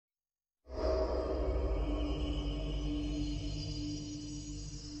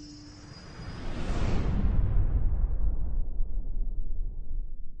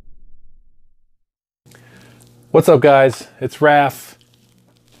What's up, guys? It's Raf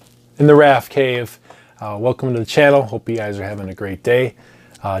in the Rafcave. Welcome to the channel. Hope you guys are having a great day.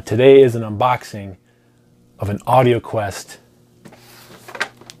 Today is an unboxing of an Audioquest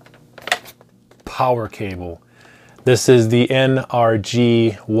power cable. This is the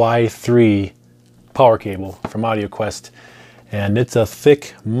NRG-Y3 power cable from Audioquest, and it's a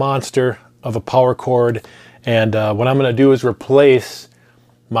thick monster of a power cord. And what I'm going to do is replace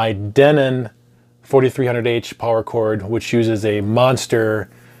my Denon 4300H power cord, which uses a monster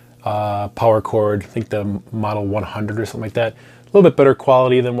power cord. I think the model 100 or something like that. A little bit better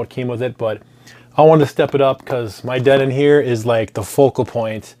quality than what came with it, but I wanted to step it up because my Denon here is like the focal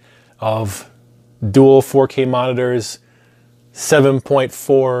point of dual 4K monitors, 7.4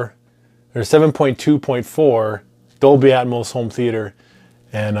 or 7.2.4 Dolby Atmos home theater,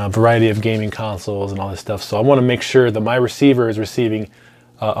 and a variety of gaming consoles and all this stuff. So I want to make sure that my receiver is receiving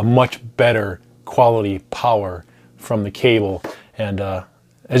a much better quality power from the cable. And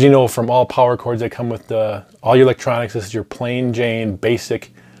as you know, from all power cords that come with all your electronics, this is your plain Jane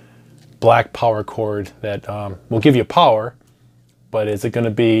basic black power cord that will give you power, but is it going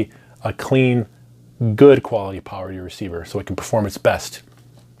to be a clean, good quality power to your receiver so it can perform its best?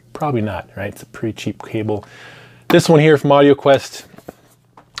 Probably not, right? It's a pretty cheap cable. This one here from Audioquest,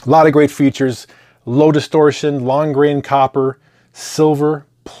 a lot of great features: low distortion, long grain copper, silver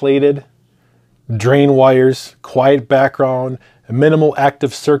plated drain wires, quiet background, minimal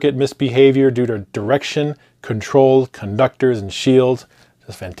active circuit misbehavior due to direction control conductors and shields.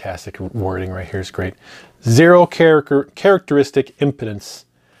 Just fantastic wording right here is great. Zero characteristic impedance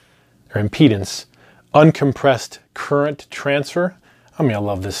or impedance, uncompressed current transfer. I mean, I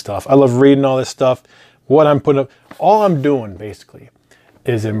love this stuff. I love reading all this stuff. What I'm putting up, all I'm doing basically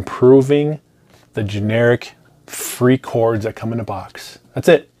is improving the generic free cords that come in a box. That's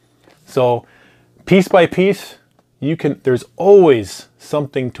it. So piece by piece, there's always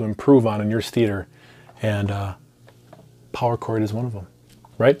something to improve on in your theater, and power cord is one of them,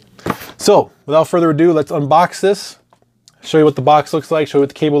 right? So without further ado, let's unbox this, show you what the box looks like, show you what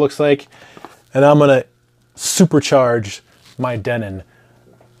the cable looks like, and I'm gonna supercharge my Denon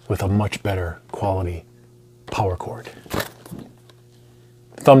with a much better quality power cord.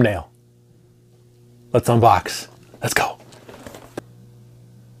 Thumbnail. Let's unbox. Let's go.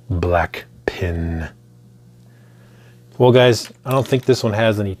 Black pin. Well, guys, I don't think this one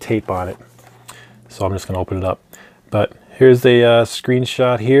has any tape on it, so I'm just going to open it up. But here's a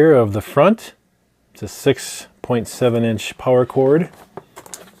screenshot here of the front. It's a 6.7-inch power cord.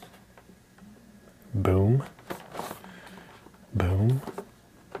 Boom. Boom.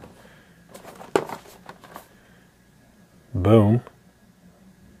 Boom.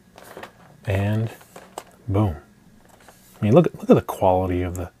 And boom. I mean, look at the quality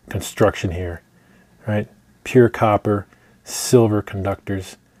of the construction here, right? Pure copper, silver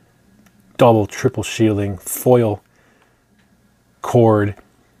conductors, double, triple shielding, foil cord. It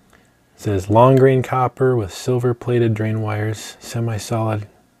says long grain copper with silver plated drain wires, semi-solid.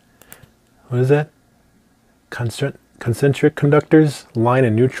 What is that? Concentric conductors, line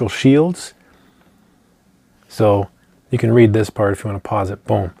and neutral shields. So you can read this part if you want to pause it.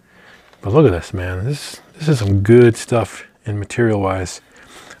 Boom. But look at this, man. This is some good stuff in material-wise.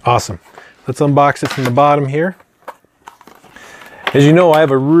 Awesome. Let's unbox it from the bottom here. As you know, I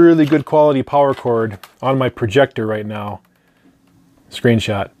have a really good quality power cord on my projector right now.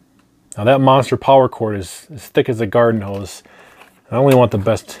 Screenshot. Now that monster power cord is as thick as a garden hose. I only want the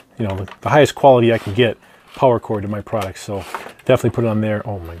best, you know, the highest quality I can get power cord in my products. So definitely put it on there.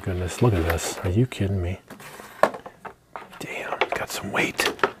 Oh my goodness, look at this. Are you kidding me? Damn, it's got some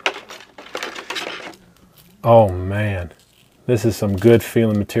weight. Oh man, this is some good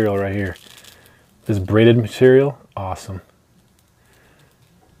feeling material right here. This braided material, awesome.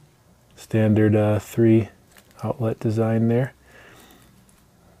 Standard 3 outlet design there.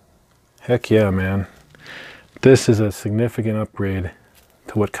 Heck yeah, man. This is a significant upgrade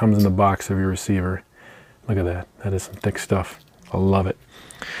to what comes in the box of your receiver. Look at that. That is some thick stuff. I love it.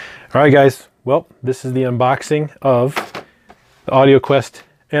 All right, guys. Well, this is the unboxing of the Audioquest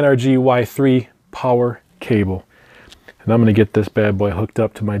NRG-Y3 power cable. And I'm going to get this bad boy hooked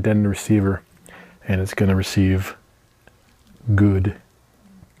up to my Denon receiver, and it's going to receive good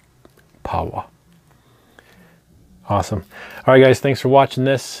power. Awesome. All right, guys, thanks for watching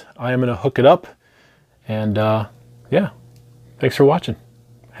this. I am going to hook it up, and yeah, thanks for watching.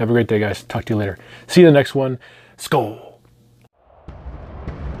 Have a great day, guys. Talk to you later. See you in the next one. Skol.